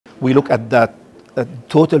We look at that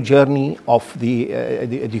total journey of the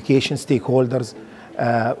education stakeholders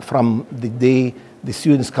from the day the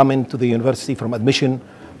students come into the university, from admission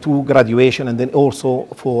to graduation, and then also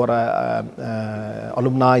for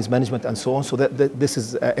alumni management and so on. So this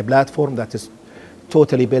is a platform that is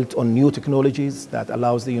totally built on new technologies that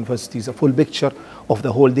allows the universities a full picture of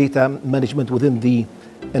the whole data management within the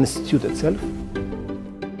institute itself.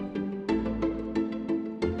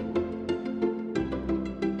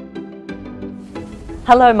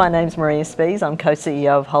 Hello, my name's Maria Spies. I'm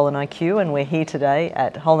co-CEO of Holland IQ, and we're here today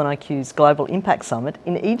at Holland IQ's Global Impact Summit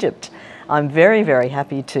in Egypt. I'm very, very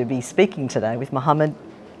happy to be speaking today with Mohammed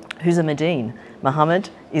Husamaddin. Mohammed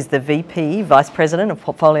is the VP, Vice President of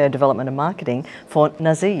Portfolio Development and Marketing for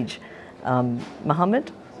Naseej.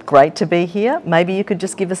 Mohammed, great to be here. Maybe you could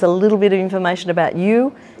just give us a little bit of information about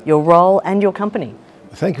you, your role and your company.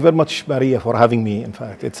 Thank you very much, Maria, for having me. In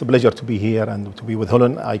fact, it's a pleasure to be here and to be with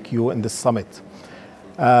Holland IQ in this summit.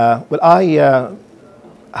 Well, I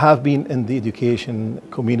have been in the education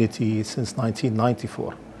community since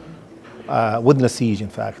 1994, with Naseej, in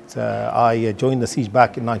fact. I joined Naseej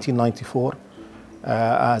back in 1994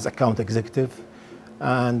 as account executive,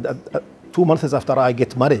 and 2 months after I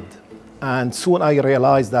get married. And soon I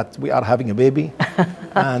realized that we are having a baby,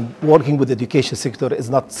 and working with the education sector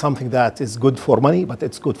is not something that is good for money, but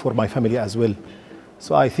it's good for my family as well.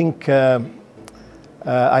 So I think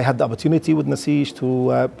I had the opportunity with Naseej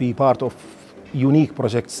to be part of unique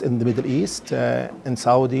projects in the Middle East, in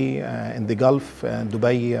Saudi, in the Gulf, in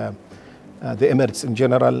Dubai, the Emirates in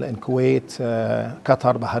general, in Kuwait,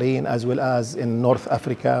 Qatar, Bahrain, as well as in North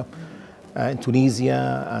Africa, in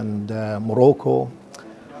Tunisia and Morocco.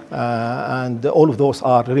 And all of those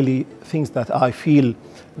are really things that I feel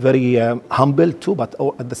very humbled to, but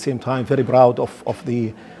at the same time very proud of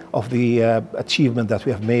the achievement that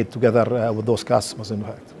we have made together with those customers, in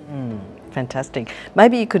fact. Fantastic.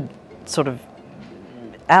 Maybe you could sort of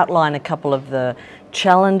outline a couple of the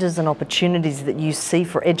challenges and opportunities that you see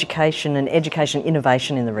for education and education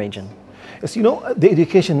innovation in the region. Yes, you know, the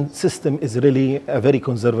education system is really a very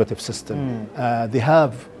conservative system. They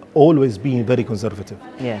have always been very conservative.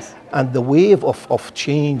 Yes. And the wave of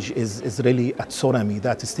change is really a tsunami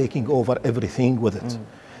that is taking over everything with it.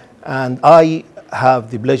 And I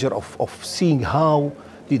have the pleasure of seeing how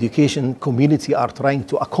the education community are trying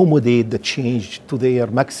to accommodate the change to their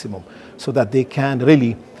maximum so that they can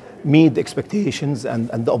really meet the expectations and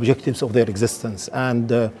the objectives of their existence.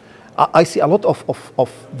 And I see a lot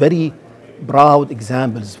of very proud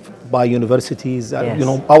examples by universities. Yes. You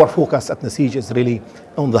know, our focus at Naseej is really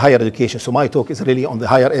on the higher education. So my talk is really on the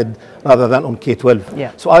higher ed rather than on K-12.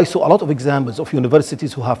 Yeah. So I saw a lot of examples of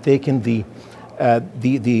universities who have taken the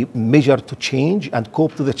measure to change and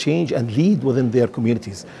cope to the change and lead within their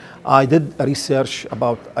communities. I did a research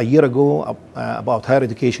about a year ago about higher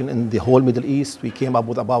education in the whole Middle East. We came up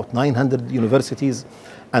with about 900 universities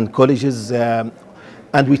and colleges, and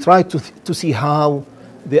we tried to see how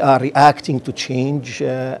they are reacting to change,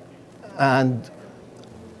 and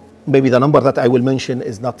maybe the number that I will mention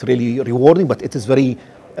is not really rewarding, but it is very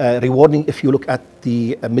rewarding if you look at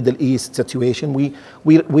the Middle East situation. We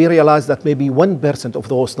realize that maybe 1% of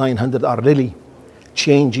those 900 are really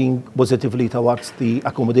changing positively towards the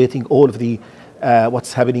accommodating all of the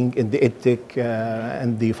what's happening in the EdTech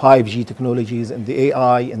and the 5G technologies and the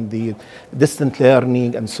AI and the distant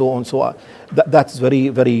learning and so on. So that's very,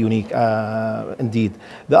 very unique indeed.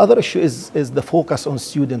 The other issue is the focus on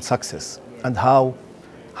student success and how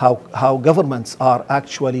governments are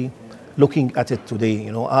actually looking at it today.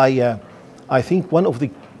 You know, I think one of the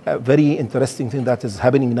very interesting thing that is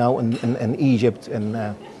happening now in Egypt,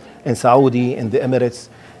 in Saudi, in the Emirates,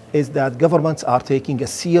 is that governments are taking a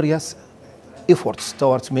serious efforts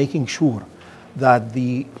towards making sure that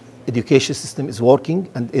the education system is working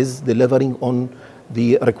and is delivering on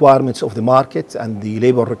the requirements of the market and the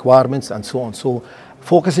labor requirements and so on. So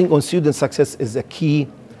focusing on student success is a key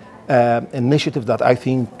initiative that I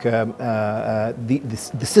think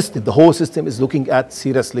the system, the whole system is looking at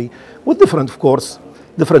seriously, with different, of course,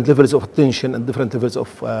 different levels of attention and different levels of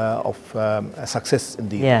success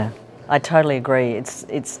indeed. Yeah, I totally agree.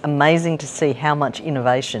 It's amazing to see how much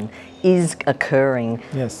innovation is occurring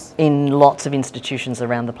Yes. in lots of institutions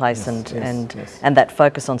around the place, Yes, and that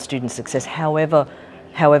focus on student success,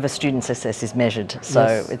 however student success is measured. So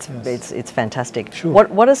Yes, it's fantastic. Sure.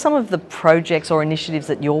 What are some of the projects or initiatives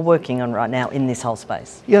that you're working on right now in this whole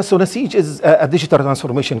space? Yeah, so Naseej is a digital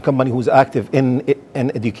transformation company who's active in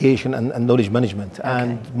education and knowledge management. Okay.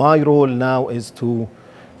 And my role now is to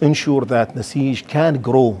ensure that Naseej can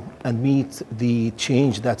grow and meet the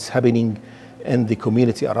change that's happening in the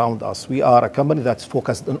community around us. We are a company that's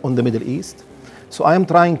focused on the Middle East. So I am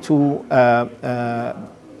trying to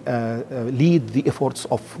lead the efforts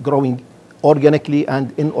of growing organically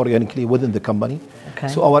and inorganically within the company. Okay.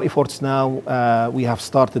 So our efforts now, we have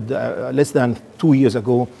started less than 2 years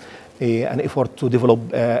ago, an effort to develop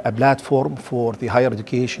a platform for the higher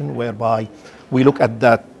education, whereby we look at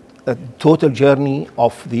that total journey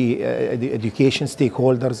of the education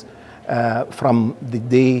stakeholders from the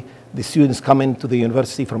day the students come into the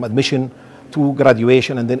university, from admission to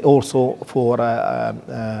graduation, and then also for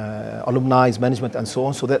alumni management and so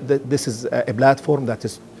on. So that this is a platform that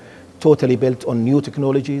is totally built on new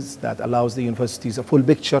technologies that allows the universities a full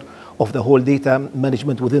picture of the whole data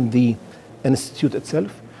management within the institute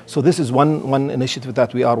itself. So this is one initiative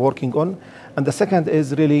that we are working on. And the second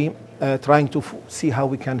is really trying to see how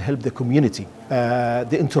we can help the community,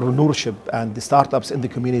 the entrepreneurship and the startups in the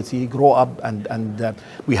community grow up, and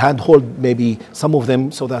we handhold maybe some of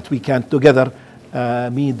them so that we can together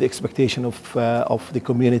meet the expectation of the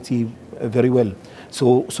community very well.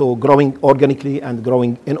 So growing organically and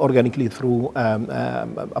growing inorganically through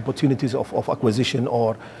opportunities of acquisition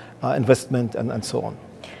or investment and so on.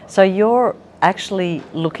 So you're actually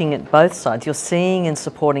looking at both sides. You're seeing and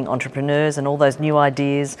supporting entrepreneurs and all those new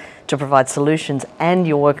ideas to provide solutions, and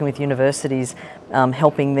you're working with universities,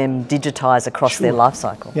 helping them digitize across their life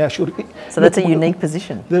cycle. Yeah, sure. So that's a unique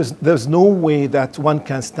position. There's no way that one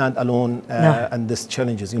can stand alone and these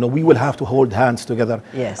challenges. You know, we will have to hold hands together,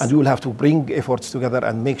 yes, and we will have to bring efforts together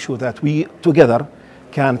and make sure that we together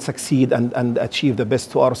can succeed and achieve the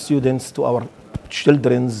best to our students, to our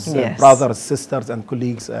children's yes, brothers, sisters, and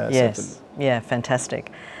colleagues. Yes. Certainly. Yeah, fantastic.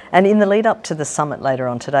 And in the lead up to the summit later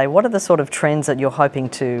on today, what are the sort of trends that you're hoping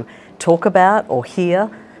to talk about or hear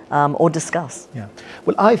or discuss? Yeah.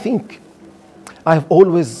 Well, I think I've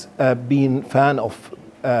always been fan of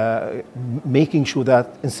making sure that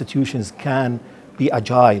institutions can be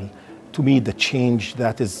agile to meet the change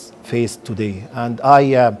that is faced today. And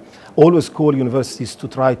I always call universities to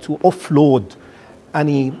try to offload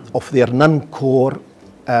any of their non-core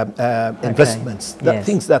investments, yes,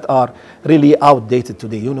 things that are really outdated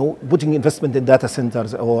today. You know, putting investment in data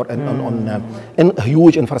centers or in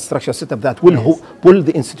huge infrastructure setup that will yes, pull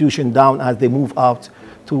the institution down as they move out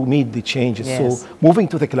to meet the changes. Yes. So moving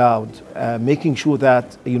to the cloud, making sure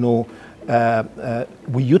that, you know,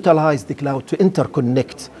 we utilize the cloud to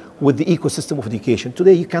interconnect with the ecosystem of education.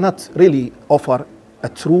 Today, you cannot really offer a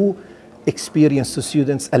true experience to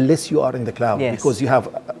students unless you are in the cloud, yes, because you have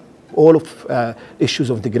all of issues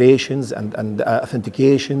of integrations and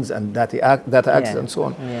authentications and data access and so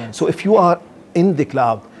on. Yes. So if you are in the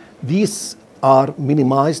cloud, these are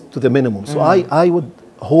minimized to the minimum. So I would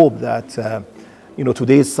hope that you know,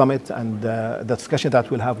 today's summit and the discussion that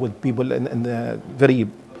we'll have with people and very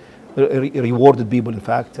rewarded people, in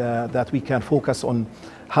fact, that we can focus on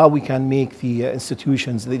how we can make the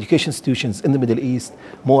institutions, the education institutions in the Middle East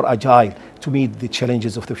more agile to meet the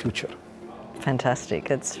challenges of the future. Fantastic.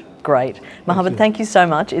 It's great. Mohammed, thank you so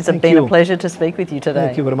much. It's been a pleasure to speak with you today.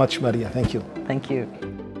 Thank you very much, Maria. Thank you. Thank you.